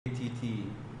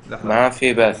ما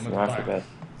في بث، ما في بث.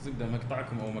 زبده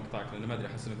مقطعكم او مقطعك، لان ما ادري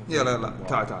احس انكم يلا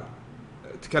تعال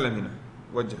تكلم هنا،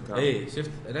 وجه كلام. ايه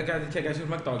شفت انا قاعد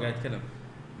اشوف مقطع وقاعد اتكلم.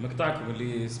 مقطعكم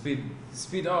اللي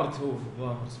سبيد ارت، هو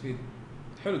ظاهر سبيد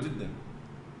حلو جدا.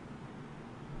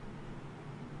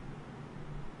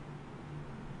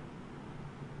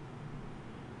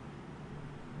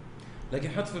 لكن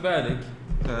حط في بالك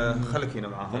خليك هنا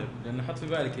معاهم، لان حط في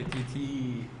بالك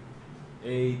تي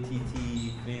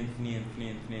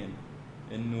 222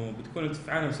 انه بتكون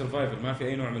في عالم سرفايفل، ما في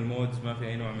اي نوع من المودز، ما في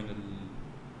اي نوع من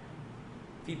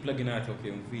في بلجنات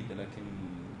اوكي مفيده، لكن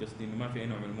قصدي انه ما في اي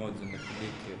نوع من المودز انك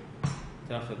تخليك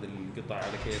تاخذ القطع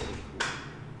على كيفك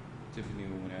وتبني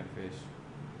وما نعرف ايش.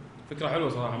 فكره حلوه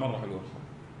صراحه، مره حلوه.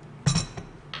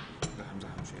 زحم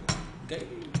شيء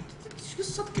ايش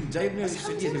قصتك جايبني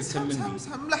السعوديه تسمني؟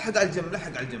 ملحق على الجنب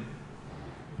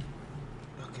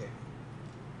اوكي.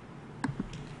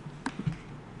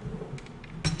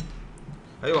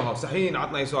 ايوه هو صحيح،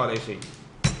 عطنا اي سؤال اي شيء.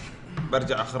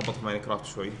 برجع اخربط في ماين كرافت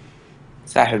شوي.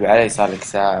 ساحب علي صار لك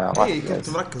ساعه. اي كنت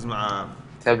مركز مع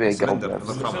تبي قرب.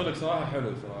 شغلك صراحه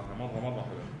حلو، صراحه مره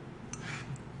حلو.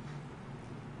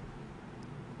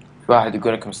 في واحد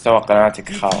يقول لك مستوى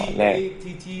قناتك خرا. ليه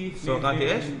مستوى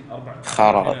قناتي ايش؟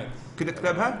 خرا. كذا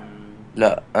كتبها؟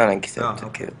 لا انا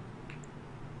كتبت كذا.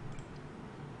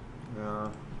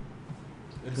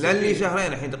 لي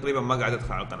شهرين الحين تقريبا ما قاعد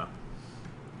ادخل على القناه.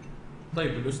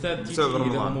 طيب الاستاذ تي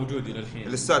اذا موجود الى الحين،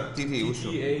 الاستاذ تي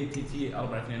وشو؟ تي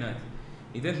 4 اثنينات،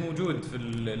 اذا انت موجود في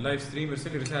اللايف ستريم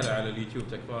ارسل لي رساله على اليوتيوب،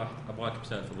 تكفى ابغاك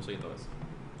بسالفه بسيطه بس.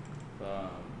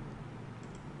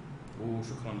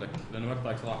 وشكرا لك لانه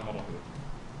مقطعك صراحه مره حلو.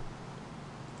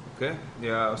 اوكي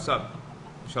يا استاذ،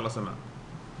 ان شاء الله سمع.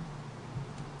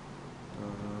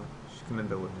 ايش كنا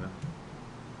ندور هنا؟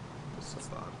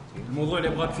 الموضوع اللي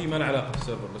ابغاك فيه ما له علاقه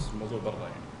بالسيرفر، بس الموضوع برا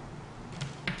يعني.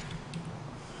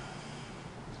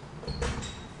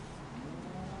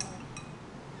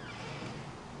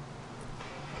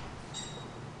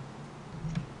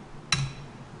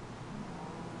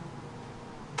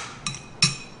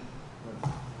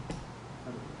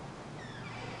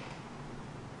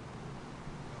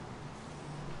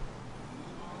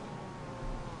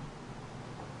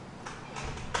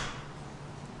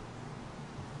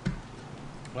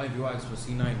 رايي في واحد اسمه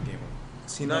سي 9 جيمر.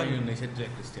 سي 9 انه يشجع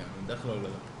كريستيانو، ندخله ولا لا؟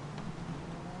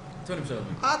 توني مسوي.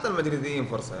 اعطى المدريديين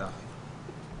فرصه يا اخي،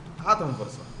 اعطهم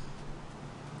فرصه.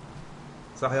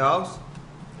 صح يا هاوس؟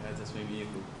 هذا تصميم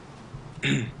ايكو.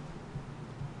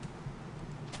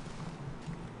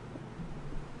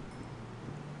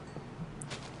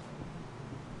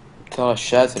 ترى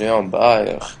الشات اليوم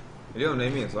بايخ. اليوم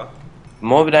نايمين صح؟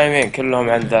 مو بنايمين، كلهم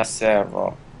عند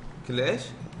السيرفر. كله ايش؟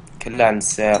 كله عند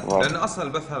السيرفر، لأن أصلا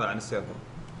البث هذا عن السيرفر.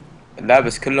 لا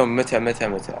بس كلهم متى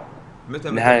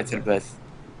نهاية البث.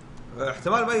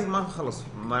 احتمال باي ما نخلص،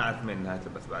 ما نعرف من نهاية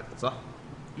البث بعد صح؟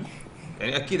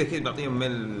 يعني أكيد بعطيهم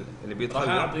ميل اللي بيدخل. راح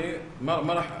أعطي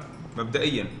ما راح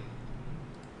مبدئيا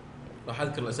راح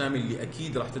أذكر الأسامي اللي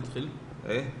أكيد راح تدخل.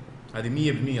 إيه هذه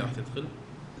 100% راح تدخل،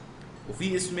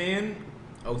 وفي اسمين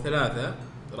أو 3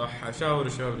 راح أشاور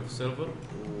الشباب اللي في السيرفر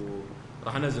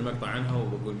وراح أنزل مقطع عنها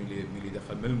وبقول مين اللي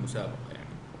دخل من المسابقة يعني.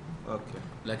 اوكي.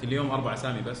 لكن اليوم 4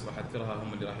 اسامي بس راح اذكرها،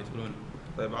 هم اللي راح يدخلون.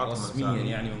 طيب رسميا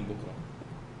يعني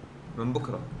من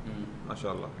بكره. ما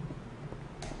شاء الله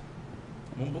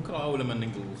من بكره او لما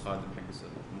ننقل الخادم حق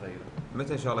المغيره.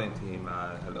 متى ان شاء الله ينتهي مع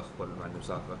هالاخوه اللي عندهم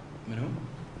مسافه؟ من هم؟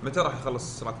 متى راح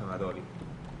يخلص راتب مع ذولي؟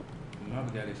 ما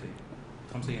بقى عليه شيء،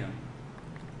 5 ايام.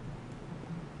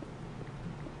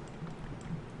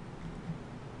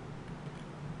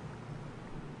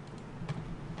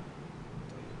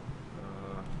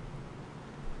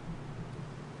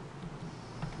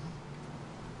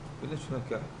 ليش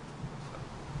هناك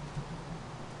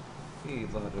في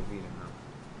ظهر رفيل هنا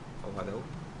او هذا هو؟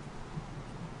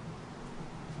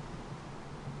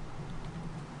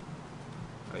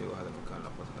 ايوه هذا المكان اللي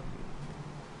اخذها فيه.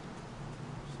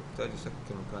 محتاج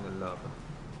اسكر مكان اللعبه.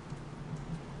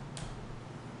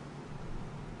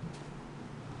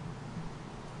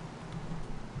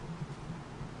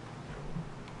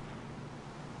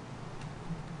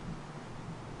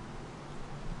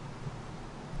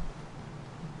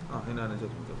 هنا انا جيت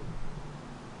من قبل.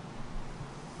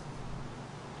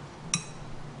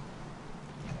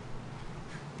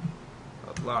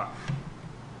 اطلع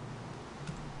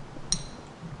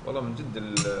والله من جد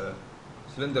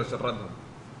السلندر شردهم.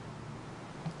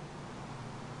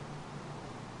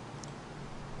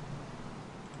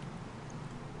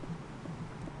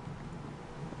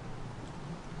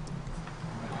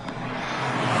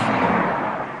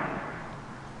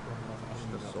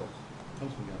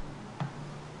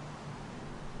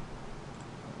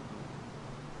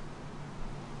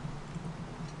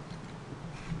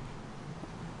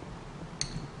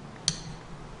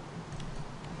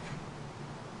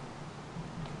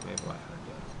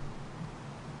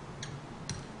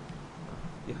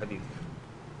 في حديث.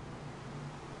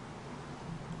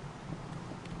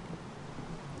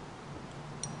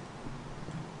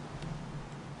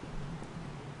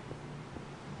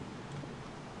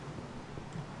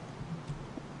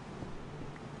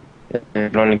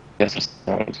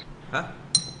 ها؟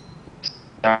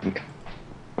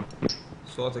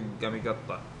 صوتك قام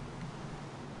يقطع.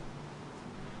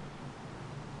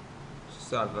 شو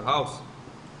السالفة؟ هاوس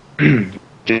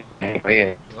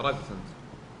غرقت انت.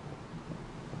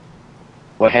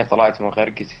 والحين طلعت من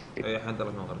غرقتي. اي الحين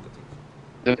طلعت من غرقتك.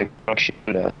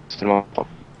 الموقف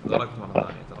غرقت مرة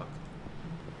ثانية تراك.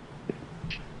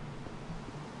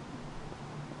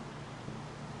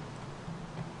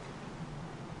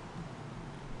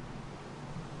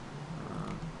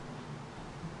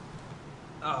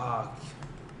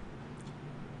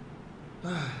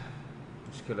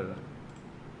 مشكلة ذا.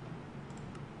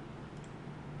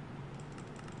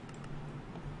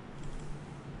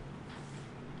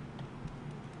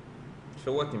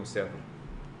 شوتني من السيرفر.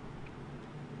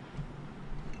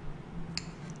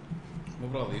 مو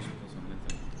براضي يشوف اصلا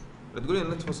النت. لا تقولي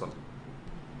النت فصل.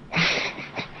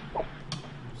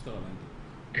 اشتغل عندي.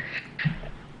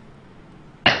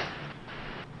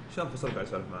 شلون فصل؟ قاعد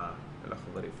اسولف مع الاخ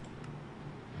الظريف.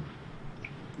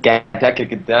 قاعد تاكل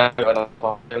قدامي ولا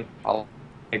طايم الله.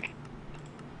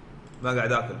 ما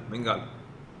قاعد اكل، مين قال؟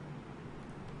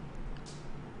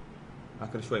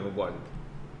 اكل شوي مو بوايد.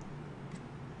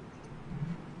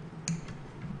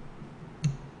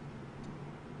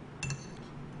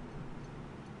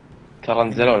 ترى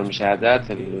نزلوا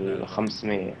المشاهدات ال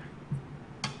 500.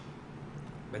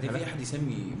 بعدين في احد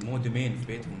يسمي مودمين في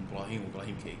بيتهم ابراهيم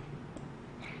وابراهيم كي.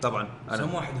 طبعا انا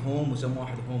سم واحد هوم وسم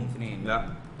واحد هوم اثنين. لا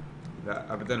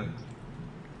لا ابدا.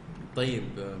 طيب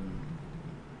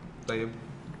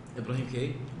ابراهيم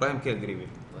كي. ابراهيم كي قريبي.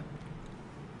 طيب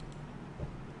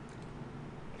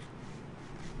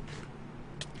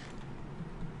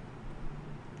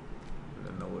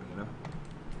ننور هنا.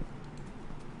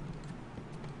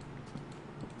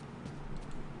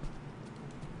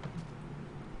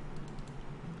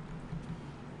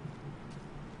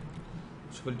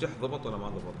 شوف الجح ضبط ولا ما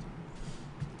ضبط.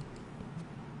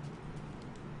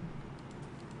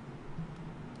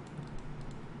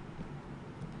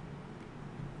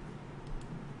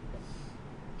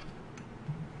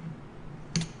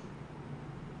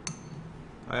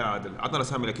 يا عادل عطنا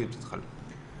الاسامي اللي اكيد بتدخل.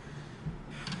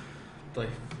 طيب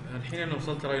الحين انا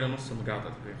وصلت ترى الى نص المقاطع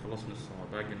تقريبا، خلصت نصها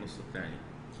باقي النص الثاني.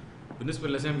 بالنسبه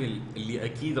للاسامي اللي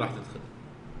اكيد راح تدخل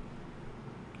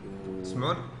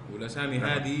تسمعون؟ والاسامي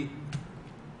هذه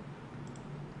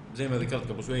زي ما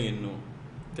ذكرت قبل شوي انه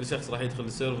كل شخص راح يدخل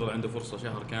السيرفر عنده فرصه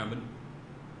شهر كامل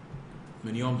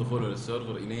من يوم دخوله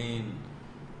للسيرفر الين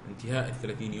انتهاء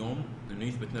 30 يوم انه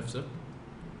يثبت نفسه.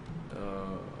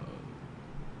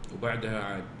 وبعدها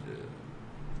عاد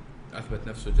اثبت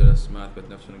نفسه جلس، ما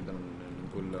اثبت نفسه نقدر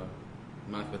نقول له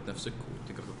ما اثبت نفسك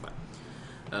وتقدر تطلع.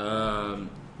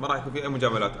 ما راح يكون في اي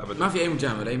مجاملات ابدا. ما في اي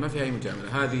مجامله، ما في اي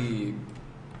مجامله. هذه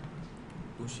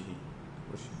وش هي؟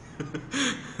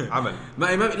 عمل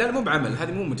لا مو بعمل،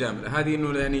 هذه مو مجامله، هذه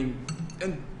انه يعني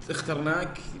انت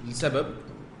اخترناك لسبب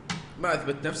ما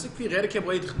اثبت نفسك، في غيرك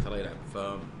يبغى يدخل ترى يلعب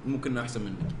فممكن احسن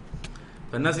منك.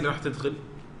 فالناس اللي راح تدخل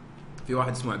في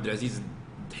واحد اسمه عبد العزيز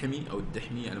الدحمي او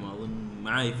الدحمي على ما اظن،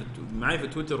 معاي في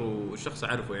تويتر والشخص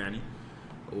اعرفه يعني،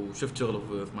 وشفت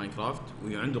شغله في ماين كرافت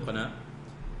وعنده قناه.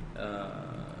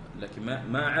 لكن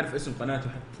ما اعرف اسم قناته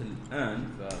حتى الان،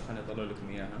 فخليني اطلع لكم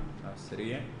اياها على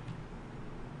السريع.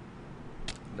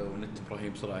 لو نت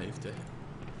ابراهيم بسرعه يفتح.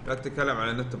 لا تتكلم عن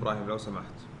النت ابراهيم لو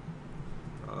سمحت.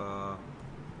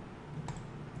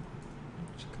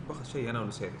 كنت باخذ شيء انا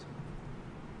ونسيت.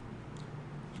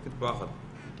 كنت باخذ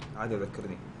عادي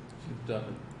ذكرني. شو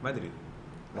بتاخذ؟ ما ادري.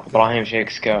 ابراهيم شيك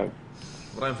سكايب.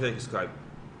 ابراهيم شيك سكايب.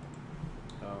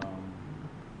 انا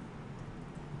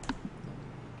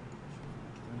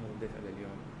رديت على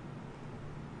اليوم.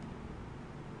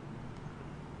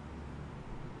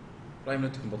 ابراهيم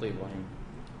نتكم بطيء ابراهيم.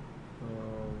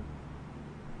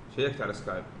 شيكت على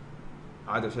سكايب.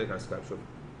 عادل شيك على سكايب شوف.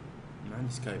 ما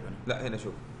عندي سكايب انا. لا هنا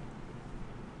شوف.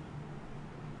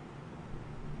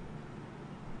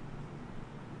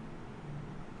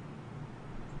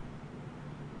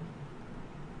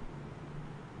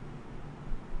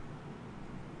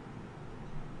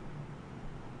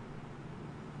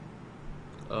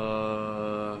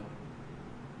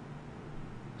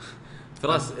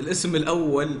 فراس الاسم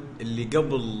الاول اللي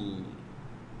قبل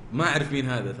ما اعرف مين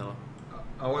هذا ترى.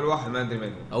 اول واحد ما ادري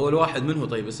من هو. اول واحد من هو؟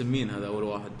 طيب اسم مين هذا اول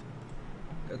واحد؟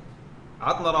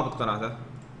 عطنا رابط قناته.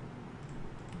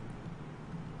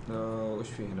 وش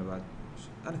فيه هنا بعد؟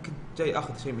 انا كنت جاي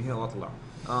اخذ شيء من هنا واطلع.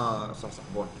 صح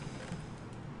بون.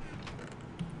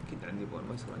 اكيد عندي بون،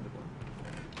 ما يصير عندي بون.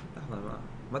 لحظه انا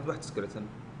ما ذبحت سكلتن.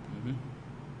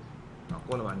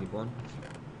 معقوله ما عندي بون؟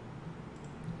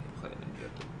 خلينا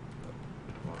نجرب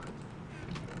واحد.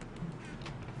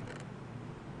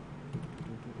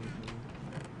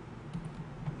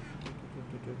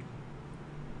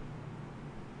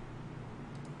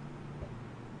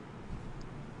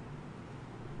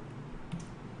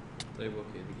 طيب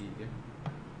اوكي دقيقة.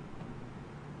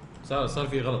 صار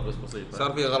في غلط بس بسيط.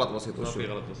 صار في غلط بسيط. صار في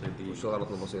غلط بسيط دقيقة. وش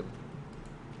الغلط البسيط؟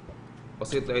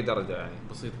 بسيط لأي درجة يعني؟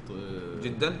 بسيط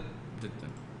جدا جدا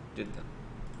جدا.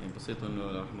 يعني بسيط انه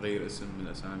راح نغير اسم من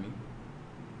الاسامي.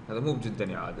 هذا مو بجدا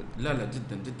يا عادل. لا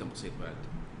جدا جدا بسيط بعد.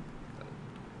 طيب.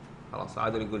 خلاص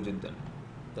عادل يقول جدا.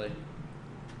 طيب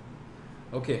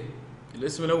اوكي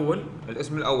الاسم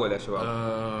الاول يا شباب.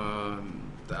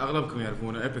 اغلبكم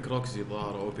يعرفونه ايبك روكسي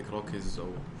ظاهر او ايبك روكيز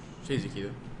او شيء زي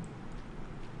كذا.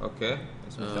 اوكي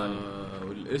اسم الثاني.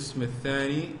 والاسم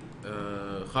الثاني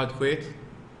خالد كويت.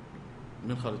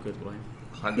 من خالد كويت ابراهيم؟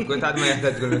 خالد كويت عاد ما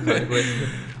يحتاج تقول من خالد كويت.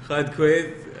 خالد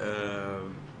كويت.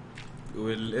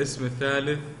 والاسم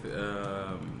الثالث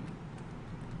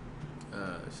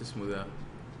شو اسمه ذا؟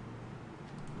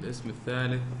 الاسم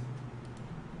الثالث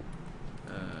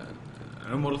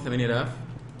عمر 8000.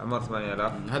 عمر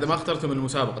 8000. هذا ما اخترته من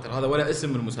المسابقة ترى، هذا ولا اسم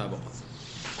من المسابقة.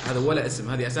 هذا ولا اسم،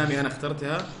 هذه اسامي انا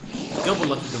اخترتها قبل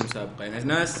لا تبدا المسابقة. يعني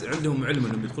ناس عندهم علم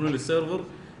انهم يدخلون للسيرفر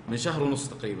من شهر ونص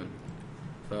تقريبا.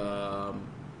 ف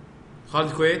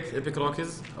خالد كويت ايبك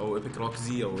روكيز او ايبك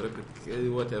روكزي او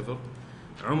ايبك وات ايفر.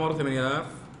 عمر 8000.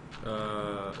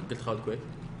 قلت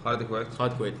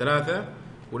خالد كويت 3.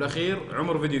 والاخير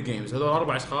عمر فيديو جيمز. هذول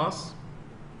 4 اشخاص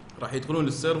راح يدخلون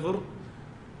للسيرفر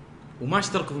وما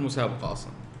اشتركوا في المسابقة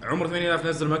اصلا. عمر 8000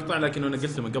 نزل مقطع لكنه انا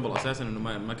قلت له من قبل اساسا انه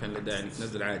ما كان له داعي انك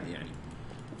تنزل عادي يعني.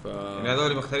 يعني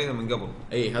هذول مختارينهم من قبل.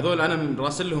 اي هذول انا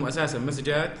راسل لهم اساسا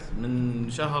مسجات من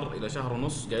شهر الى شهر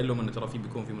ونص قايل لهم انه ترى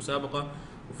بيكون في مسابقه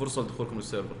وفرصه لدخولكم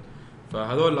للسيرفر.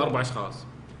 فهذول 4 اشخاص.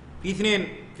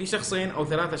 في شخصين او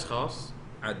 3 اشخاص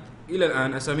عاد الى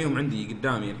الان اساميهم عندي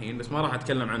قدامي الحين بس ما راح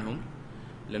اتكلم عنهم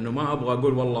لانه ما ابغى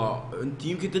اقول والله انت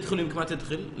يمكن تدخل يمكن ما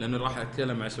تدخل، لانه راح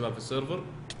اتكلم مع الشباب في السيرفر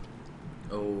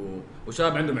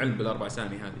وشباب عندهم علم بالاربع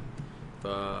اسامي هذه. ف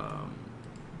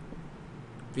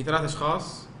في 3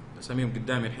 اشخاص اساميهم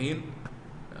قدامي الحين.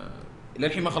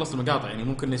 للحين ما خلصت المقاطع يعني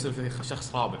ممكن يصير في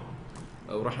شخص رابع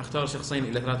وراح نختار شخصين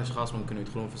الى 3 اشخاص ممكن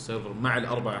يدخلون في السيرفر مع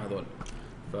الاربعه هذول.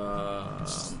 ف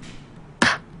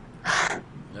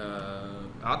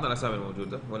عطنا الاسامي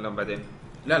الموجوده ولا بعدين؟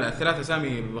 لا 3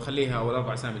 اسامي بخليها او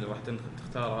 4 اسامي اللي راح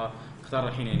تختار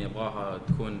الحين يعني ابغاها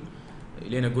تكون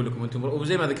لين اقول لكم انتم.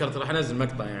 وزي ما ذكرت راح انزل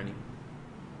مقطع يعني.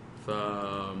 ف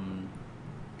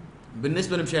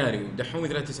بالنسبه لمشاري دحومي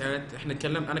 3 تسعات انا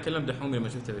كلمت دحومي لما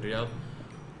شفته في الرياض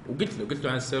وقلت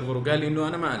له عن السيرفر وقال لي انه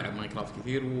انا ما العب ماينكرافت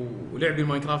كثير ولعبي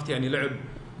الماينكرافت يعني لعب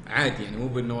عادي يعني مو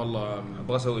بانه والله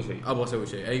ابغى اسوي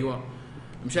شيء. ايوه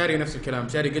مشاري نفس الكلام.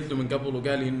 مشاري قلت له من قبل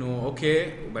وقال لي انه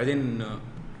اوكي وبعدين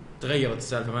تغيرت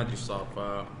السالفه ما ادري ايش صار.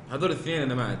 فهذول الاثنين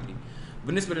انا ما ادري.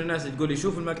 بالنسبه للناس اللي تقول لي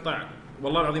شوف المقطع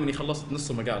والله العظيم اني خلصت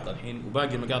نص المقاطع الحين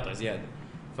وباقي المقاطع زياده.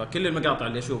 فكل المقاطع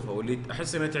اللي اشوفها واللي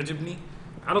احس انها تعجبني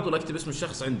على طول اكتب اسم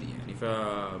الشخص عندي يعني.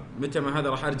 فمتى ما هذا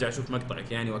راح ارجع اشوف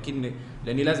مقطعك يعني واكيد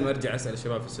لاني لازم ارجع اسال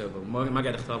الشباب في السيرفر ما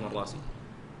قاعد اختار من راسي.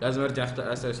 لازم ارجع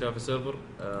اسال الشباب في السيرفر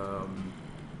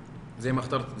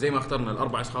زي ما اخترنا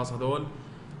ال4 اشخاص هذول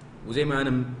وزي ما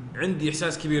انا عندي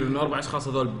احساس كبير انه 4 اشخاص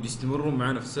هذول بيستمرون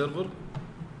معنا في السيرفر.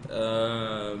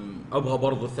 ابغى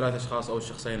برضو ال3 اشخاص او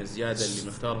الشخصين الزياده اللي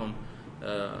نختارهم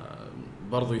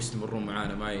برضو يستمرون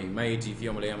معنا ما يجي في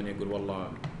يوم من الايام اني اقول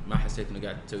والله ما حسيت انه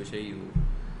قاعد تسوي شيء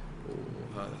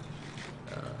وهذا.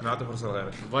 نعطي فرصه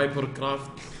لغيرك. فايبر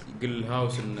كرافت يقول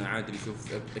الهاوس انه عادي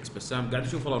يشوف اكس بسام. قاعد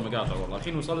اشوف والله المقاطع والله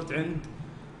الحين وصلت عند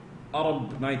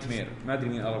ارب نايت مير. ما ادري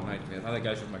مين ارب نايت مير هذا. قاعد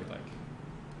اشوف مقطعك.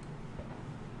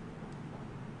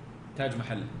 تاج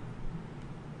محل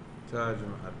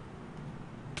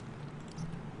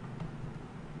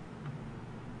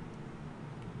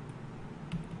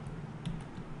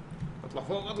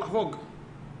اطلع فوق.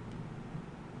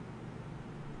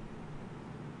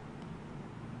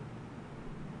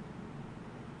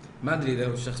 ما ادري اذا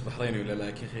هو الشخص بحريني ولا لا.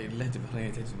 يا اخي اللهجه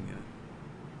البحرينيه تعجبني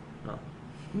انا.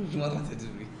 مره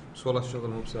تعجبني. بس والله الشغل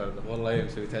مو بسهل. والله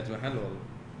مسوي تاج محل والله.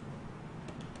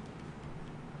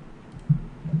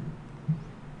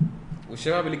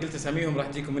 والشباب اللي قلت اساميهم راح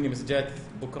تجيكم مني مسجات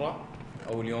بكره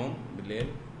او اليوم بالليل.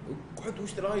 قعد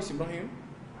وش رايس ابراهيم؟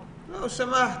 لو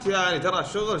سمحت يعني ترى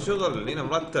الشغل هنا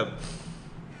مرتب.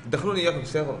 تدخلوني اياكم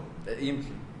السيرفر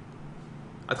يمكن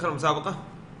ادخل مسابقه.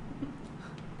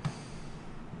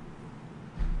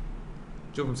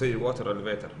 شوف مسوي ووتر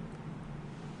الفيتر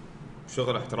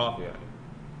شغل احترافي يعني.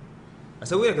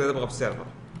 اسوي لك اذا تبغى في السيرفر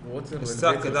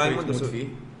الستاك دايموند فيه.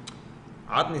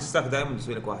 عطني ستاك دايموند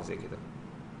اسوي لك واحد زي كذا.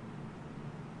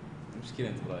 مشكلة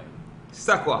انت ابراهيم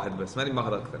ستاك واحد بس ماني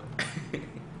ماخذ اكثر.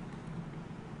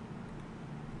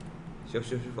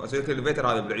 شوف اسوي لك الفيتر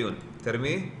هذا بالعيون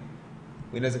ترميه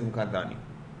وينزلك مكان ثاني.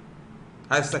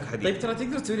 هاي ستاك حديد. طيب ترى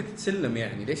تقدر تسوي لك سلم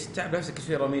يعني، ليش تعب نفسك كل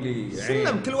شيء راميلي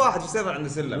سلم؟ كل واحد في السيرفر عنده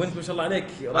سلم. وانت ما شاء الله عليك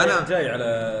انا جاي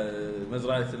على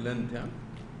مزرعة اللند ها.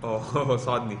 اوه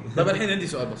صادني. طيب الحين عندي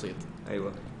سؤال بسيط.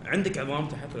 ايوه. عندك عظام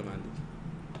تحت ولا ما عندك؟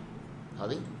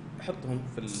 هذه احطهم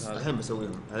في الحين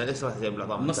بسويهم. انا ليش راح جايب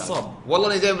العظام؟ نصاب.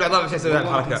 والله اني جايب العظام عشان اسوي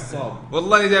هالحركه.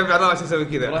 والله اني جايب العظام عشان اسوي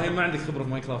كذا. ابراهيم ما عندك خبره في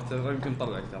ماينكرافت، ترى يمكن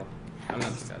نطلعك ترى.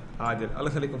 عادل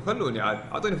الله يخليكم خلوني عاد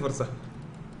اعطوني فرصه.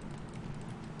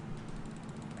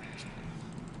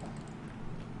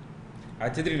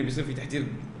 عاد تدري اللي بيصير في تحضير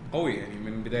قوي يعني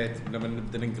من بدايه لما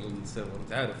نبدا ننقل السيرفر،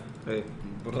 انت عارف. ايه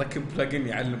بنركب بلاجن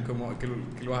يعلم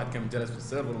كل واحد كم جلس في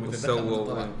السيرفر ومتى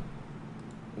دخل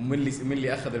ومن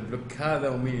اللي اخذ البلوك هذا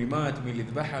ومين اللي مات ومين اللي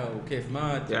ذبحه وكيف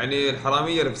مات. يعني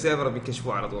الحراميه اللي في السيرفر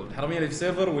بيكشفوه على طول. الحراميه اللي في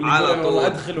السيرفر واللي يقول والله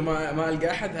ادخل وما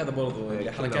القى احد، هذا برضو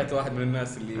اللي حركات واحد من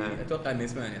الناس اللي اتوقع انه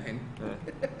يسمعني الحين.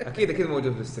 اكيد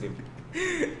موجود في الستريم.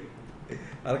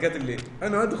 حركات اللي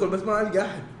انا ادخل بس ما القى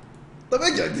احد. طب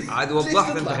اقعد عاد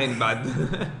وضحت انت الحين بعد.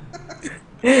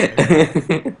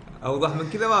 اوضح من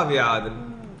كذا ما في عادل.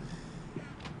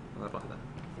 وين راح ذا؟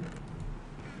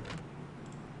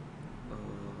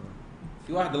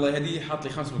 في واحد الله يهديه حاط لي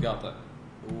 5 مقاطع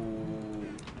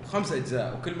و5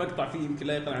 اجزاء، وكل مقطع فيه يمكن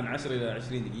لا يقل عن 10 الى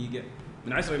 20 دقيقه،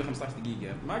 من 10 الى 15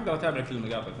 دقيقه. ما اقدر اتابع كل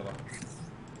المقاطع ترى.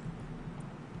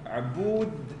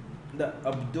 عبود لا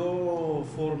ابدو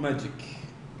فور ماجيك.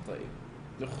 طيب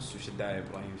لخص وش الدعايه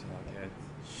ابراهيم؟ ايش رايك قاعد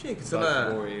شيك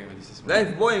اسمه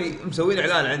لايف بوي مسوين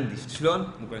اعلان عندي. شفت شلون؟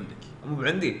 مو بعندك؟ مو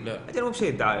بعندي؟ لا اجل مو بشيء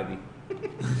الدعايه دي.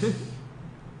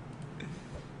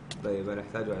 طيب انا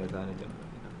احتاج واحده ثانيه جنب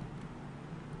هنا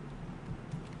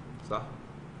صح؟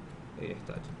 اي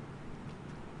يحتاج.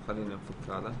 خلينا نفك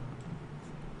هذا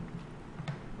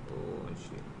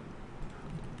ونشيل.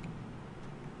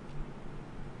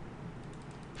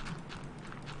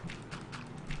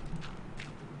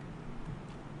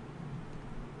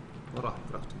 وراح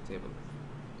كرافت تيبل.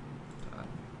 تعال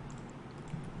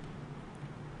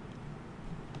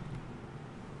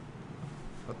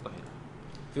حطه هنا.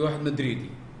 في واحد مدريدي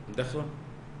ندخله.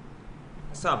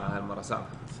 سامحه هالمره سامحه.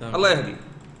 الله يهدي.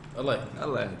 الله يهدي.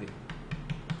 الله يهدي.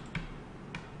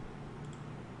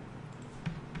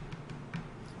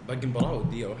 باقي مباراة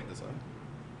ودية واحدة صح؟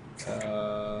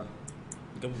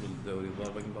 قبل الدوري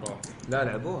باقي مباراة واحدة. لا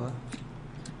لعبوها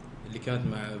اللي كانت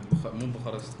مع مو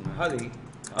بخارست هذه.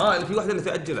 اللي في واحدة اللي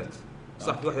تأجلت.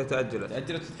 صح في واحدة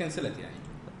تأجلت وتكنسلت يعني.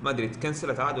 ما ادري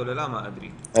تكنسلت عاد ولا لا ما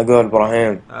ادري. اقول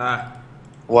ابراهيم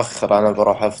وخر انا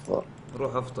بروح افطر.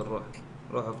 روح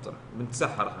افطر.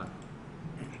 بنتسحر احنا.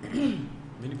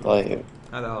 طيب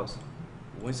هذا هاوس.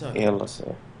 وين ساكن؟ يلا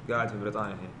سلام. قاعد في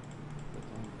بريطانيا الحين.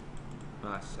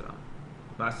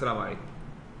 مع السلامة عليكم.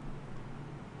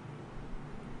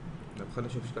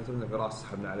 خلينا نشوف ايش كاتب لنا فراس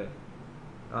سحبنا عليه.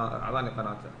 اعطاني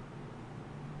قناته.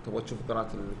 تبغى تشوف قناة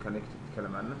كانت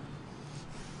تتكلم عنه؟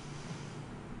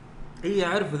 اي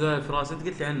اعرف ذا فراس، انت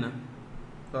قلت لي عنه.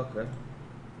 اوكي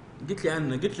قلت لي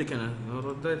عنه، قلت لك انا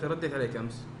رديت عليك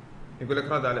امس. يقول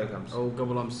لك رد عليك امس او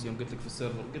قبل امس يوم قلت لك في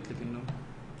السيرفر، قلت لك انه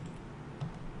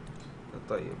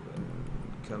طيب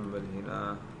نكمل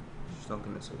هنا. شلون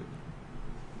كنا نسوي؟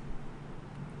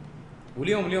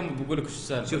 واليوم بقول لك وش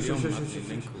السالفه.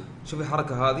 شوف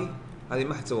الحركه هذه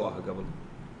ما حد سواها قبل.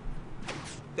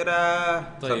 ترى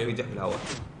صار في جحف الهواء.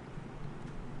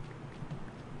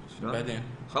 شلون بعدين؟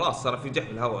 خلاص صار في جحف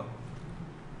الهواء.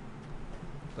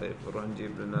 طيب نروح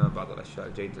نجيب لنا بعض الاشياء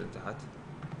الجيده اللي تحت.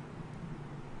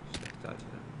 ايش نحتاج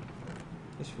هنا؟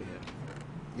 ايش في هنا؟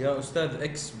 يا استاذ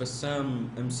اكس بسام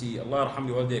ام سي، الله يرحم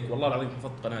لي والديك، والله العظيم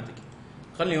حفظت قناتك.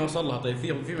 خلني اوصل لها. طيب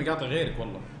في مقاطع غيرك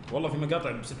والله في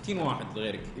مقاطع ب 60 واحد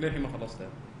غيرك الى الحين ما خلصتها.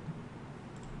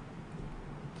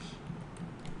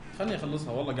 خلني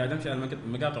اخلصها والله، قاعد امشي على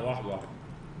المقاطع واحد.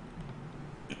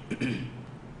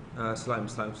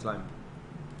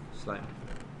 سلايم.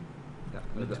 لا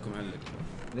نتكم معلق.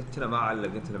 نتنا ما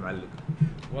علق، انت اللي معلق.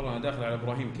 والله انا داخل على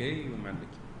ابراهيم كي ومعلق.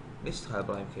 ليش تدخل على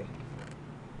ابراهيم كي؟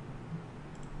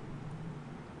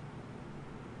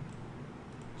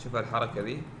 شوف الحركه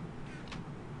ذي.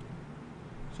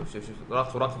 شوف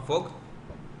راكب فوق.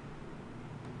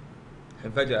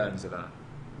 الحين فجأة انزل انا.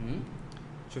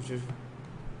 شوف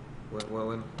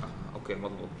وين اوكي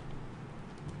مضبوط.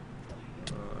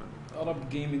 عرب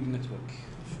جيمنج نتورك.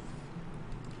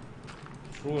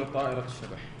 مشروع طائرة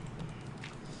الشبح.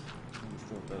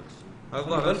 مشروع طائرة الشبح.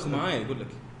 هذا بالكم معايا يقول لك.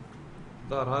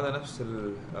 ظهر هذا نفس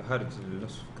الهرج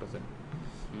نفس فكرته.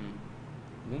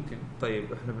 ممكن.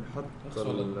 طيب احنا بنحط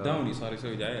داوني صار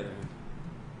يسوي دعاية الحين.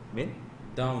 مين؟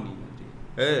 داوني ما ادري.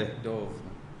 ايه دوف.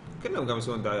 كلهم قاموا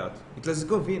يسوون دعايات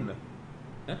يتلزقون فينا.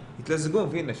 يتلزقون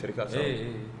فينا الشركات.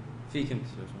 ايه فيك انت.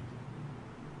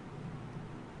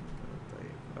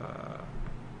 طيب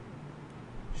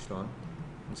شلون؟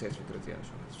 نسيت فكرتي انا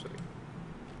شلون تسوي.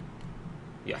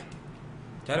 يا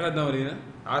تعرف عدنا ولينا؟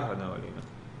 عارف عدنا ولينا.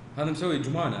 هذا مسوي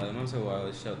جمانة، هذا ما مسوي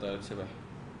اشياء طائرة الشبح.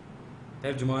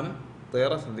 تعرف جمانة؟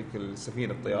 طيارة ذيك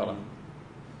السفينة الطيارة.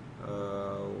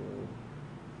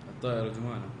 الطائرة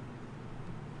جمانة.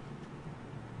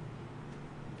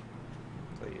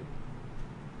 طيب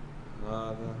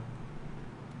هذا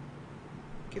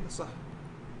كذا صح.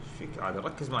 ايش فيك عاد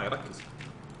ركز معي ركز.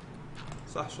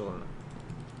 صح شغلنا.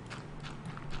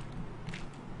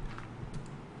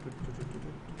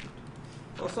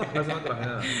 صح لازم اقرا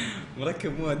هنا.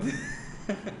 مركب مود.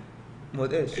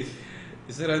 مود ايش؟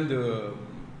 يصير عنده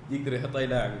يقدر يحط اي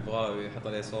لاعب يبغاه يحط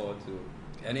عليه صوت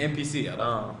يعني ام بي سي.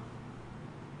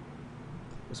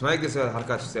 بس ما يقدر يسوي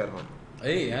حركات في السيرفر.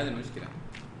 اي هذه المشكله.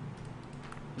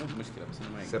 مو مشكله بس انا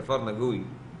ما يقدر. سيرفرنا قوي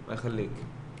ما يخليك.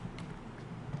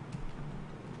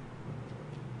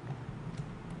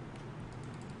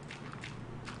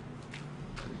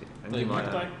 عندي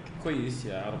مقطع كويس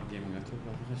يا عرب جيمنج نتورك.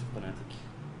 خلينا نشوف قناتك.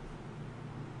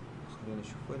 خلينا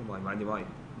نشوف وين ماي. ما عندي ماي.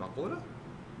 معقوله؟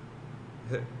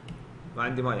 ما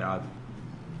عندي ماي عادي.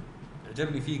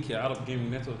 عجبني فيك يا عرب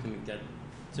جيمنج نتورك انك قاعد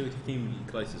تسوي تختيم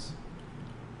الكرايسيس.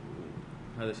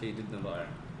 هذا شيء جدا رائع.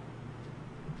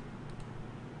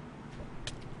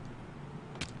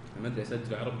 ما ادري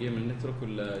اسجل عرب جيمنج نتورك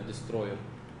ولا ديستروير.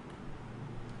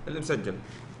 اللي مسجل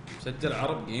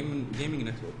عرب جيمنج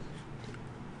نتورك.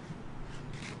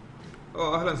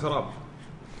 اهلا سراب.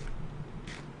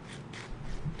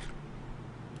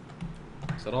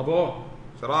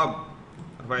 سراب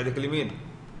ارفع يدك اليمين.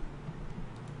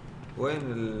 وين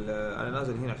انا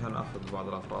نازل هنا عشان اخذ بعض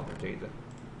الافراد الجيده.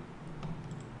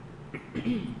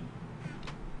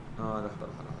 لحظه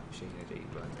شيء جيد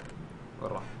بعد.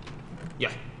 وين راح؟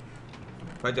 يح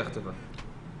فجاه اختفى.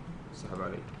 سحب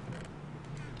علي.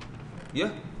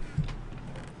 ايش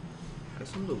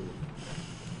صندوق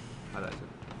هذا؟ اجل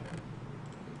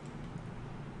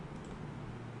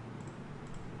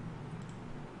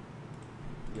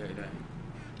يا إلهي.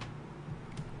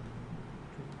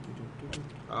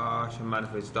 عشان معنا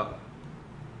في الإصدار.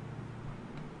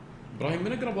 إبراهيم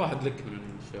من أقرب واحد لك من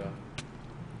الشباب؟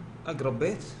 أقرب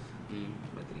بيت؟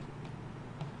 ما أدري.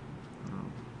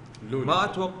 ما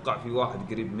أتوقع في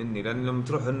واحد قريب مني لأن لما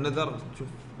تروح النذر تشوف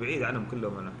بعيد عنهم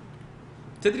كلهم. أنا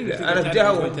تدري أنا في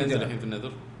جهة وين تنزل الحين في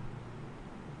النذر؟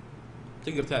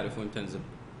 تقدر تعرف وين تنزل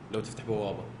لو تفتح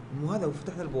بوابة. مو هذا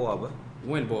وفتحنا البوابة.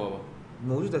 وين البوابة؟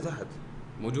 موجودة تحت.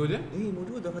 موجودة؟ إيه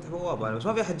موجودة. فتح بوابة أنا بس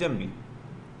ما في أحد جنبي.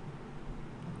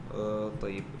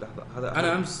 طيب لحظة. هذا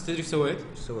أنا أمس تدري سويت؟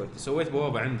 سويت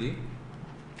بوابة عندي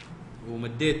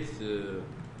ومديت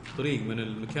طريق من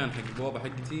المكان حق البوابة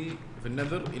حقتي في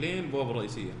النذر إلين البوابة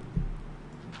الرئيسية.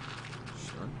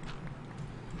 شلون؟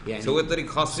 يعني سويت طريق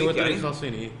خاص فيك يعني؟ طريق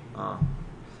خاصين إيه.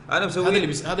 أنا مسوي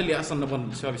هذا اللي أصلاً نبغى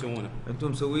الشباب يسوونه.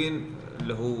 أنتم مسوين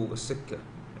اللي هو السكة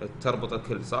تربط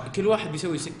الكل صح؟ كل واحد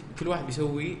بيسوي كل واحد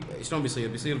بيسوي شلون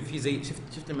بيصير في زي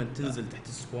شفت لما تنزل تحت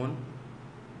السبون.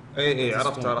 اي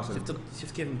عرفت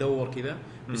شفت كيف مدور كذا.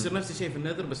 بيصير نفس الشيء في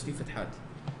النذر بس في فتحات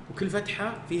وكل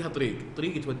فتحه فيها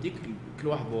طريق توديك كل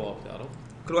واحد بوابه. تعرف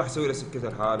كل واحد يسوي له سكته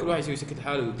لحاله. كل واحد يسوي سكته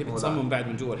لحاله وتبي تصمم بعد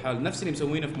من جوا الحال. نفس اللي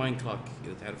مسوينه في ماين كلاك.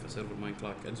 اذا تعرف سيرفر ماين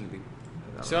كلاك اجنبي.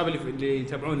 الشباب اللي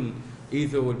يتابعون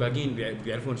ايثو والباقيين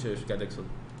بيعرفون ايش قاعد اقصد.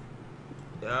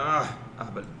 ياه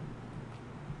اهبل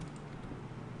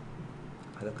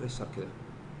هذا ليش صار كذا؟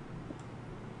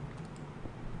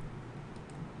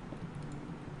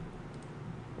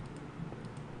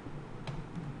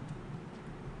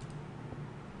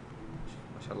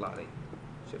 ما شاء الله علي.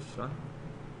 شفت شلون؟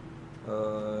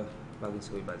 باقي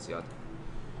نسوي بعد زيادة.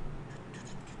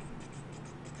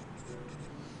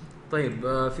 طيب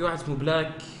في واحد اسمه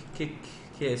بلاك كيك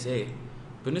كي اس اي.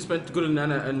 بالنسبه انت تقول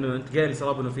انه انت قايل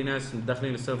سراب انه في ناس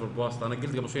داخلين السيرفر بواسطه. انا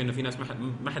قلت قبل شوي انه في ناس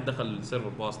ما حد دخل السيرفر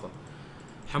بواسطه.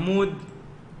 حمود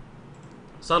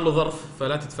صار له ظرف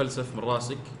فلا تتفلسف من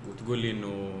راسك وتقول لي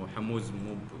انه حموز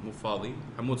مو فاضي.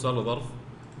 حمود صار له ظرف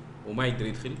وما يقدر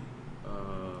يدخل.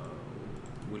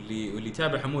 واللي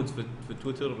يتابع حمود في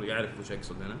تويتر يعرف وش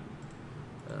اقصد انا.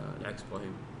 العكس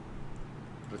ابراهيم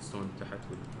ريدستون تحت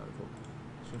وهذا فوق.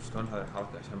 شوف شلون هذه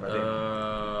الحركه عشان بعدين.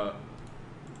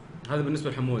 هذا بالنسبه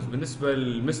لحموز. بالنسبه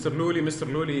لمستر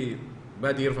لولي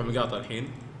بادي يرفع مقاطع الحين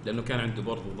لانه كان عنده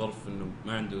برضه ظرف انه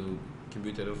ما عنده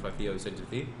كمبيوتر يرفع فيه ويسجل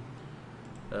فيه.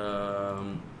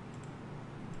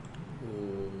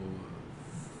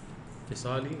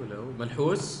 فيصالي ولا هو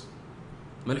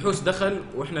ملحوس دخل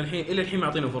واحنا الحين الى الحين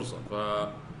معطينه فرصه،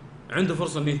 فعنده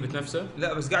فرصه انه يثبت نفسه.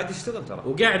 لا بس قاعد يشتغل ترى،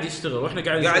 وقاعد يشتغل واحنا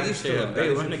قاعد يشتغل.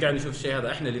 ايوه واحنا قاعد نشوف الشيء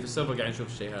هذا، احنا اللي في السيرفر قاعد نشوف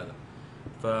الشيء هذا.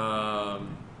 ف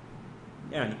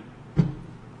يعني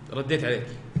رديت عليك.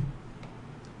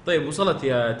 طيب وصلت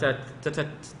يا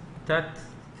تات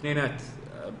اثنينات.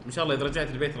 ان شاء الله اذا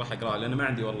رجعت البيت راح اقرا لانه ما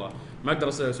عندي والله ما اقدر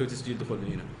اسوي تسجيل دخول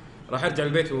من هنا. راح ارجع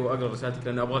البيت واقرا رسالتك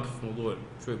لان ابغاك في موضوع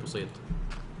شوي بسيط.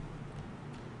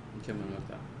 نكمل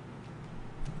مرتاح.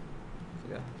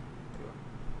 ايوه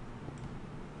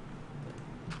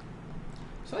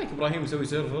ايش رايك ابراهيم يسوي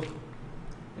سيرفر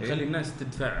يخلي الناس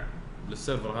تدفع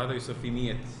للسيرفر هذا ويصير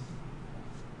فيه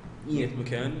 100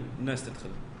 مكان الناس تدخل،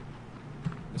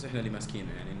 بس احنا اللي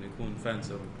ماسكينه يعني انه يكون فان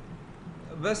سيرفر.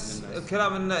 بس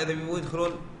الكلام انه اذا بيبغوا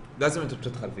يدخلون لازم انت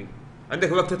بتدخل فيه،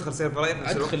 عندك وقت تدخل سيرفرين.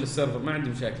 ادخل السيرفر ما عندي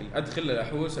مشاكل، ادخل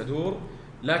احوس ادور،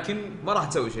 لكن ما راح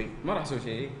تسوي شيء. ما راح اسوي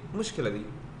شيء. المشكله ذي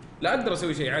لا اقدر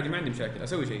اسوي شيء عادي، ما عندي مشاكل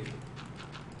اسوي شيء،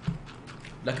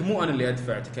 لكن مو انا اللي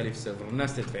ادفع تكاليف السيرفر،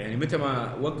 الناس تدفع. يعني متى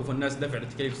ما وقفوا الناس دفع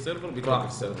تكاليف السيرفر بيتوقف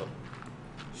السيرفر.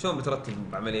 شلون بترتب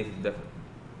عمليه الدفع؟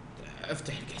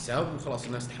 افتح لك حساب وخلاص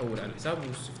الناس تحول على الحساب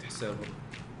وتفتح السيرفر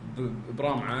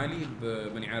برام عالي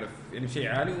بماني عارف يعني شيء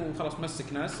عالي، وخلاص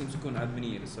مسك ناس يمسكون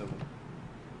ادمنيه للسيرفر.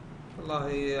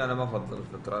 والله انا ما افضل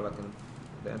الفكره، لكن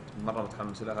اذا انت مره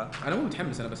متحمس لها. انا مو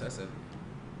متحمس، انا بس اسال،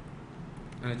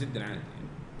 انا جدا عادي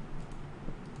يعني.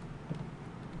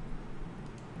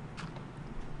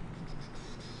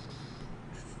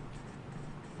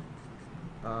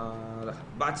 لا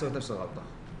بعد سويت نفس الغلطه.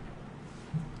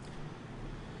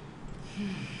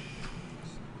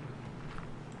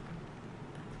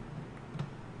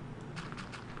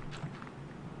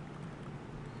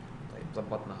 طيب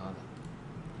ضبطنا هذا.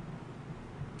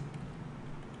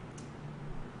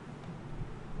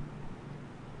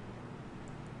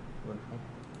 ونحط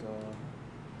كذا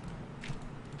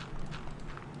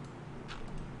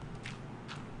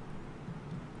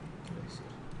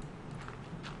يصير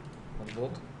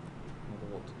مضبوط.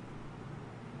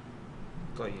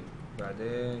 طيب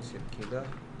بعدين يصير كذا.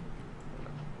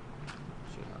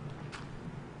 شيء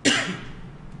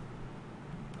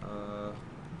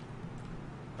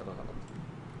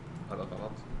هذا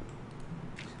غلط.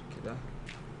 يصير كذا.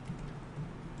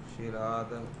 شيل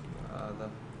هذا.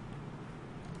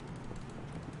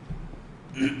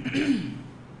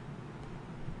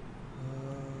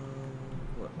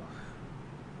 وين راح؟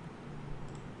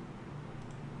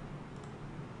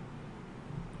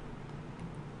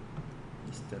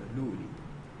 يستغلولي.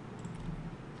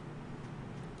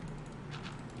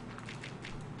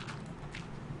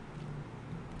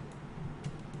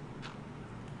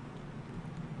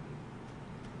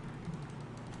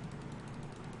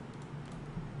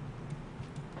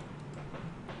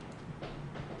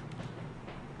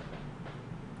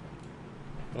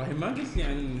 ابراهيم ما قلت لي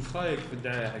عن ايش رايك في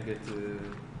الدعايه حقت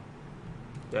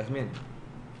مين؟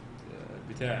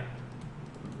 بتاع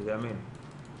مين؟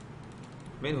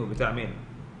 مين هو بتاع مين؟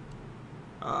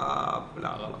 لا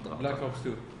غلط. بلاك اوبس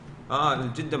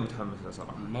 2. جدا متحمس له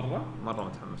صراحه. مره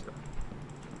متحمس له.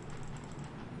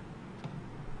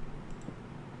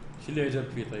 شو اللي عجبك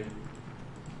فيه طيب؟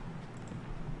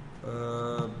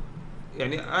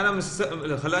 يعني انا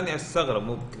اللي خلاني استغرب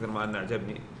مو كثر ما انه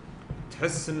عجبني،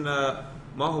 تحس انه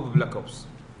ما هو ببلاك اوبس،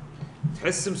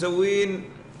 تحس مسوين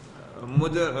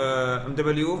ام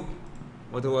دبليو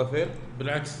متوافر.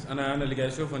 بالعكس انا اللي قاعد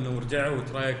اشوفه انه رجعوا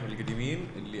ترايك من القديمين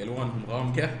اللي الوانهم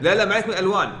غامقه. لا ما يكون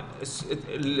الوان،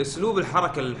 الاسلوب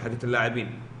الحركه حقت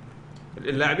اللاعبين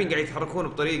قاعد يتحركون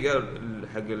بطريقه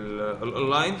حق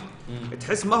الاونلاين،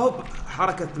 تحس ما هو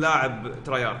حركه لاعب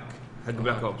ترايارك حق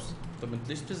بلاك اوبس. طب انت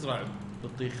ليش تزرع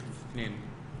بطيخ في 2؟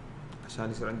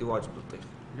 عشان يصير عندي واجب بطيخ.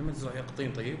 لما تزرع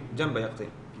يقطين طيب جنبه يقطين.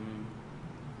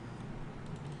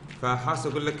 فحاس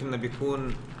اقول لك انه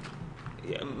بيكون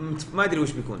ما ادري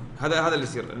وش بيكون. هذا اللي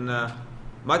يصير، انه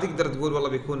ما تقدر تقول والله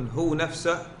بيكون هو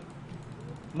نفسه.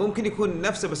 ممكن يكون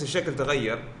نفسه بس الشكل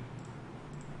تغير،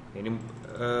 يعني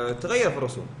تغير في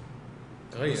الرسوم.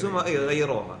 الرسوم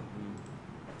غيروها.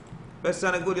 بس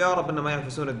انا اقول يا رب انه ما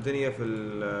ينفسون الدنيا في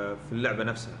اللعبه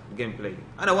نفسها الجيم بلاي.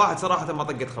 انا واحد صراحه ما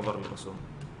طقت خبر الرسوم،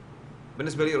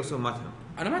 بالنسبه لي الرسوم ما تهم.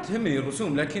 انا ما تهمني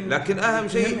الرسوم، لكن اهم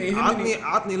شيء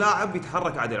عطني لاعب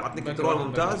يتحرك عدل، عطني كنترول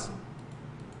ممتاز.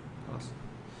 خلاص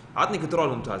عطني كنترول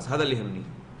ممتاز، هذا اللي يهمني.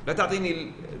 لا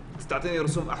تعطيني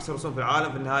رسوم احسن رسوم في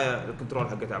العالم، في النهايه الكنترول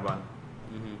حقه تعبان.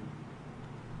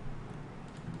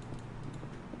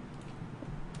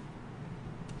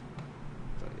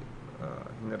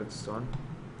 هنا ريدستون.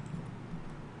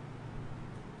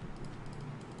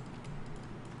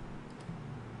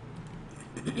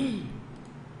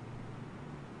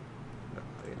 لا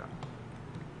هذه لا.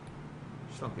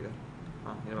 شلون كذا؟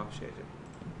 هنا ما في شيء جد.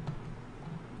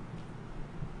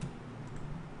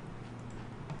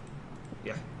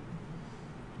 يح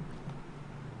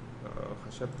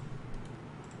خشب.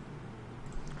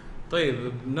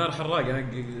 طيب نار حراق، انا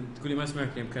تقولي ما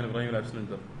سمعت يوم كان ابراهيم يلعب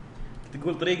سلندر،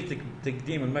 تقول طريقتك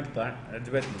بتقديم المقطع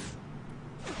عجبتني،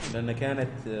 لان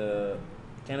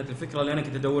كانت الفكره اللي انا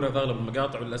كنت ادورها في اغلب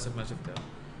المقاطع وللاسف ما شفتها،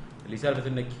 اللي سالفه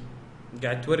انك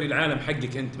قاعد توري العالم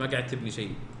حقك انت، ما قاعد تبني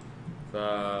شيء. ف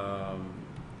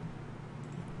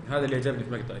هذا اللي عجبني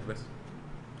في مقطعك، بس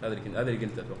هذا اللي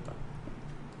قلته اتوقع.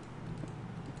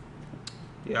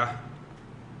 يا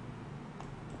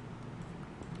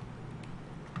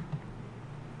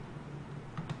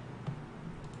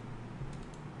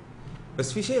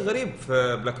بس في شيء غريب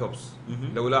في بلاك اوبس.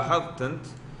 لو لاحظت انت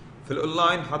في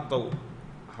الاونلاين حطوا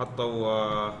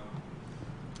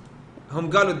هم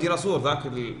قالوا الديناصور ذاك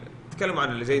تكلموا عن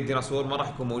اللي زي الديناصور ما راح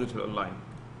يكون موجود في الاونلاين،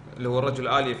 اللي هو الرجل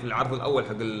الآلي في العرض الاول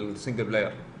حق السنجل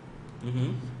بلاير.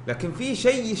 لكن في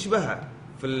شيء يشبهه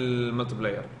في الملتي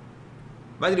بلاير،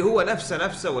 ما ادري هو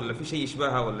نفسه ولا في شيء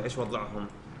يشبهه ولا ايش وضعهم.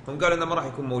 هم قالوا انه ما راح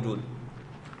يكون موجود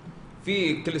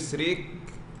في كل ستريك،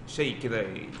 شيء كذا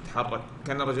يتحرك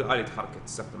كان الرجل آلي يتحرك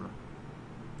تستخدمه.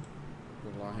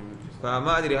 والله ما ادري،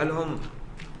 فما ادري هل هم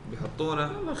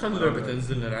بيحطونه. والله خلينا لعبه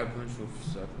تنزل نلعبها نشوف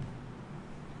السالفه.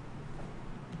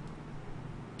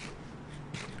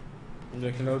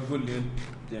 لكن لو تقول لي انت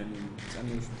يعني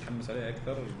تسالني وش متحمس عليه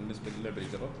اكثر بالنسبه للعبه اللي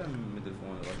جربتها، ميدل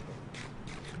فونر اكثر.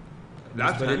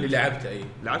 لعبتها اللي لعبته؟ اي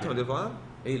لعبت ميدل فونر.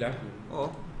 اي لعبت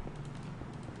اوه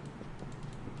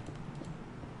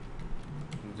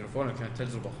ميدل فونر كانت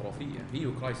تجربه خرافيه، هي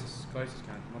وكرايسس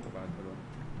كانت مره بعد حلوه.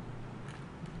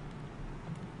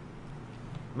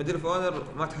 ميدل فونر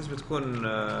ما تحس بتكون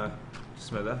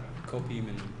اسمه ذا كوبي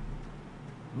من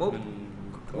مو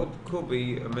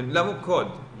كوبي من لا مو كود.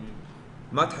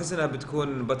 ما تحس انها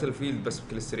بتكون باتل فيلد بس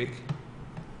بكل ستريك؟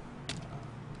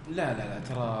 لا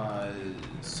ترى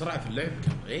السرعه في اللعب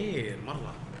كان غير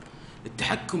مره،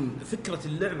 التحكم، فكره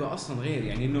اللعبه اصلا غير.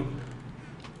 يعني انه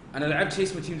انا لعبت شيء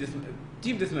اسمه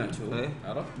تيم ديث ماتش هو ايه؟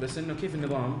 عرفت، بس انه كيف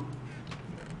النظام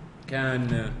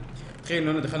كان، تخيل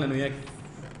انه دخلنا انا وياك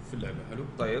في اللعبه حلو.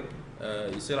 طيب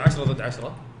يصير 10 ضد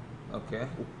 10. اوكي.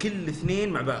 وكل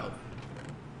اثنين مع بعض،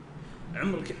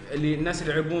 عمرك اللي الناس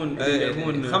اللي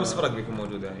يلعبون 5 فرق بيكون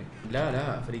موجود يعني؟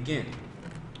 لا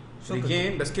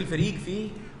فريقين بس كل فريق فيه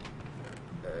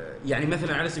يعني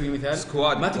مثلا على سبيل المثال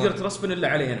سكواد ما تقدر ترسبن الا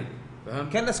علي انا، فاهم؟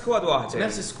 كان سكواد واحد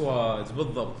نفس سكواد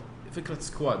بالضبط، فكره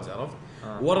سكواد عرفت.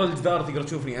 ورا الجدار تقدر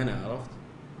تشوفني انا، عرفت؟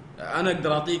 انا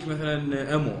اقدر اعطيك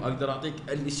مثلا امو، اقدر اعطيك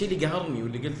الشيء اللي قهرني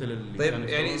واللي قلته للي طيب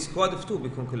يعني سكواد اوف 2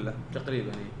 بيكون كله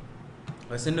تقريبا اي،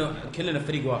 بس انه كلنا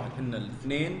فريق واحد، احنا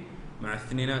الاثنين مع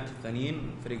الثنينات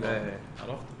الثانيين فريق واحد.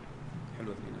 عرفت؟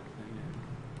 حلوه الثنينات الثانيين.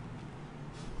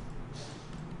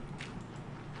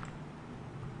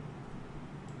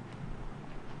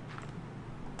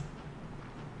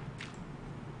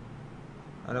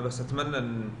 انا بس اتمنى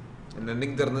ان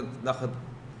نقدر ناخذ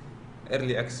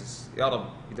ايرلي اكسس، يا رب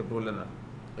يدبروا لنا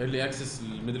ايرلي اكسس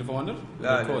الميدل فونر.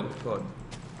 لا كود.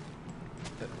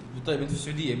 طيب انت في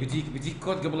السعوديه بيجيك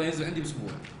كود قبل لا ينزل عندي باسبوع؟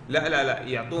 لا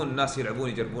يعطون الناس يلعبون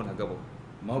يجربونها قبل.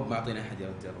 ما هو معطينا احد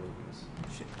يجرب بس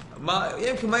ما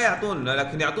يمكن ما يعطوننا،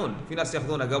 لكن يعطون في ناس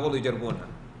ياخذونها قبل ويجربونها.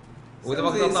 واذا ما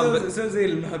غلطان سوي زي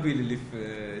المهابيل اللي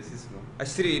في شو اسمه،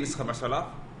 اشتري نسخه ب 10000.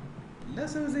 لا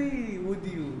سوي زي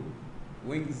ودي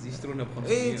وينجز يشترونها ب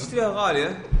 500. اي تشتريها غاليه.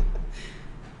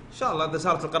 ان شاء الله اذا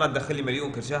صارت القناه تدخل لي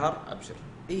مليون كل شهر ابشر.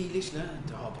 اي ليش لا؟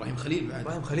 انت ابراهيم خليل بعد.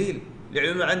 ابراهيم خليل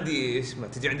يعلنون عندي اسمه،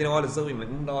 تجي عندنا نوال الزغبي،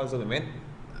 مو نوال الزغبي مين؟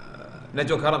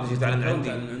 نجوى كرافت تجي تعلن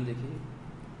عندي. عندك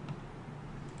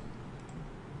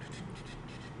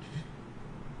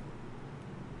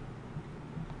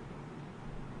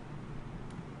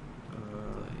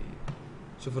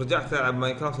شوف رجعت العب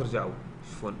ماينكرافت رجعوا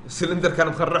يشوفون السلندر كان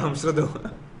مخرعهم شردوا.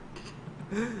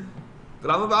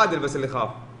 طلع ما بعادل بس اللي خاف.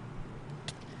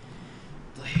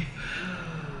 طيب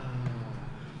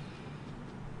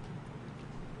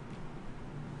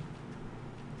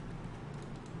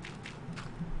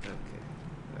اوكي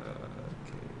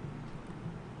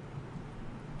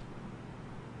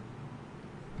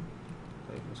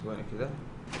طيب مسوينا كذا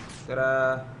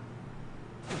ترى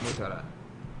مو ترى.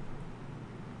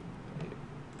 طيب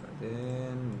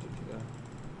بعدين نجي كذا.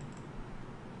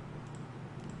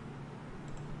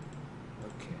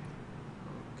 اوكي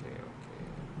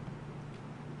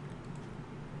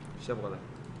ايش ابغى ذا؟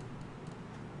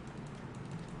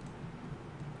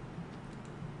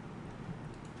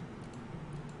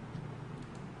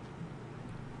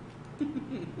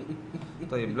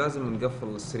 طيب لازم نقفل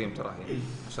الستريم ترى الحين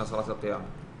عشان صلاة القيام.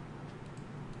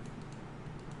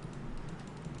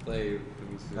 طيب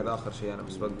هذا اخر شيء انا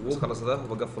بس خلص هذا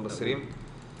وبقفل الستريم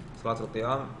صلاة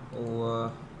القيام. و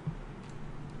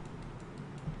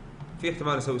في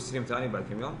احتمال نسوي ستريم ثاني بعد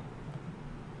كم يوم.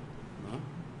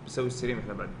 نسوي ستريم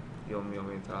احنا بعد يوم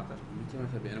يومين ثلاثة. انت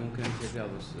ما تبي، انا ممكن امشي في هذا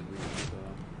بس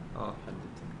حدد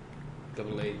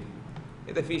قبل العيد.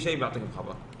 اذا في شيء بعطيكم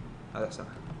خبر، هذا احسن.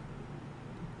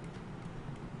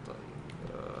 طيب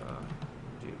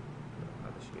جيب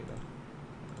هذا الشيء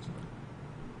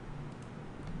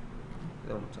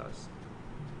ده ممتاز.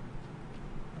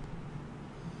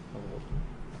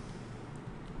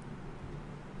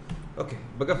 اوكي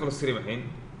بقفل الستريم الحين.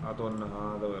 اعطونا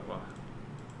هذا وين راح؟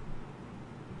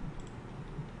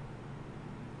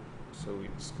 نسوي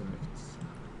ديسكونكت.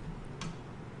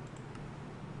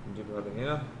 نجيب هذا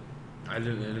هنا.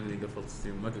 علمني قفلت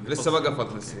الستريم. لسه ما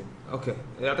قفلت الستريم. اوكي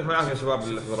يعطيكم العافيه يا شباب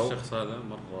اللي حضروا. الشخص هذا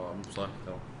مره مو صح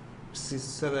ترى.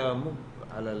 بس هذا مو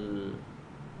على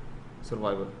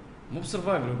السرفايفل. مو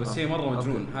بسرفايفل بس هي مره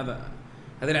مجنون. هذا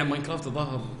يلعب ماينكرافت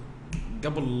الظاهر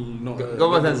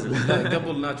قبل تنزل. لا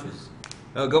قبل ناتشوز.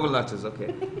 قبل ناتشوز.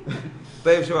 اوكي.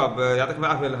 طيب شباب يعطيكم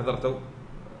العافيه اللي حضرتوا.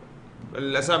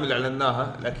 الاسامي اللي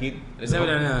اعلناها الاكيد. الاسامي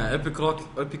اللي اعلناها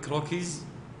ايبك روكيز،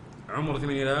 عمر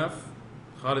 8000،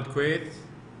 خالد كويت،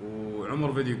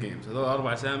 وعمر فيديو جيمز. هذول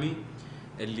 4 اسامي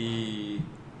اللي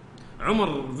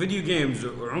عمر فيديو جيمز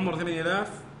وعمر 8000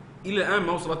 الى الان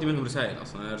ما وصلتني منهم رسائل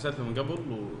اصلا. انا رسلتهم من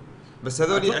قبل بس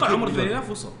هذول اكيد عمر 8000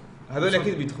 وصل. هذول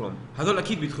اكيد بيدخلون. هذول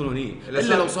اكيد بيدخلون.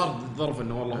 الا لو صار ظرف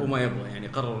انه والله هو ما يبغى، يعني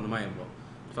قرر انه ما يبغى.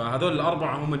 فهذول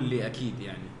الاربعه هم اللي اكيد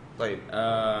يعني. طيب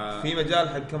في مجال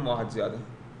حق كم واحد زياده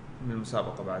من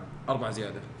المسابقه بعد؟ 4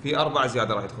 زياده. في 4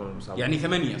 زياده راح يدخلون المسابقه. يعني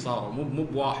 8 صاروا، مو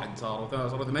بواحد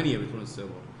صاروا 8 بيدخلون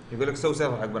السيرفر. يقول لك سوي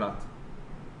سيرفر حق بنات.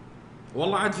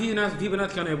 والله عاد في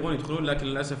بنات كانوا يبغون يدخلون، لكن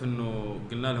للاسف انه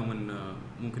قلنا لهم ان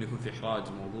ممكن يكون في احراج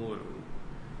الموضوع.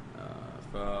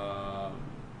 ف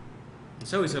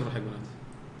نسوي سيرفر حق بنات.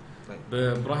 طيب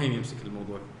ابراهيم يمسك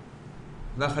الموضوع.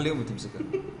 لا خلي امي تمسكه.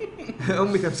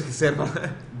 امي تمسك السيرفر.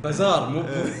 بازار مو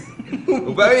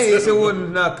وباقي يسوون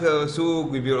هناك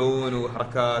سوق ويبيعون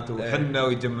وحركات وحنه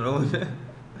ويجمعون.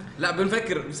 لا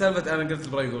بنفكر سالفه. انا قلت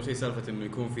لابراهيم قبل شيء سالفه انه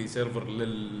يكون في سيرفر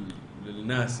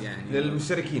للناس، يعني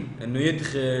للمشتركين، انه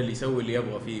يدخل يسوي اللي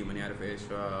يبغى فيه ومن يعرف ايش.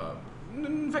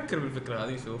 نفكر بالفكره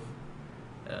هذه. نشوف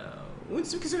وانت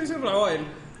تسوي سيرفر عوائل.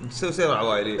 نسوي سيرفر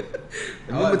عوائلي.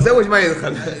 مو متزوج ما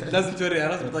يدخل. لازم توري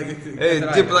عرفت بطاقه.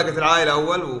 تجيب بطاقه العائله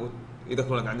اول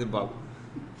ويدخلونك عند الباب.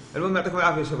 المهم يعطيكم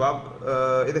العافيه يا شباب.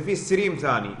 اذا في ستريم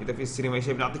ثاني، اذا في ستريم اي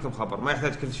شيء بنعطيكم خبر. ما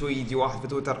يحتاج كل شوي يجي واحد في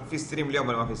تويتر في ستريم اليوم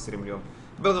ولا ما في ستريم اليوم.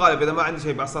 بالغالب اذا ما عندي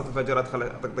شيء بعد صلاه الفجر ادخل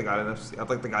اطقطق على نفسي،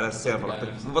 اطقطق على السيرفر،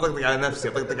 مو بطقطق على نفسي،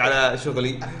 اطقطق على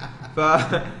شغلي.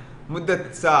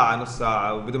 فمده ساعه نص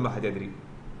ساعه وبدون ما حد يدري.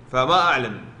 فما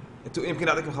اعلن. يمكن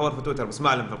اعطيكم خبر في تويتر بس ما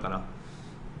اعلن في القناه.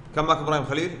 كان معكم ابراهيم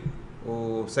خليل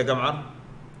وسقمعر.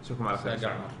 اشوفكم على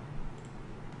خير.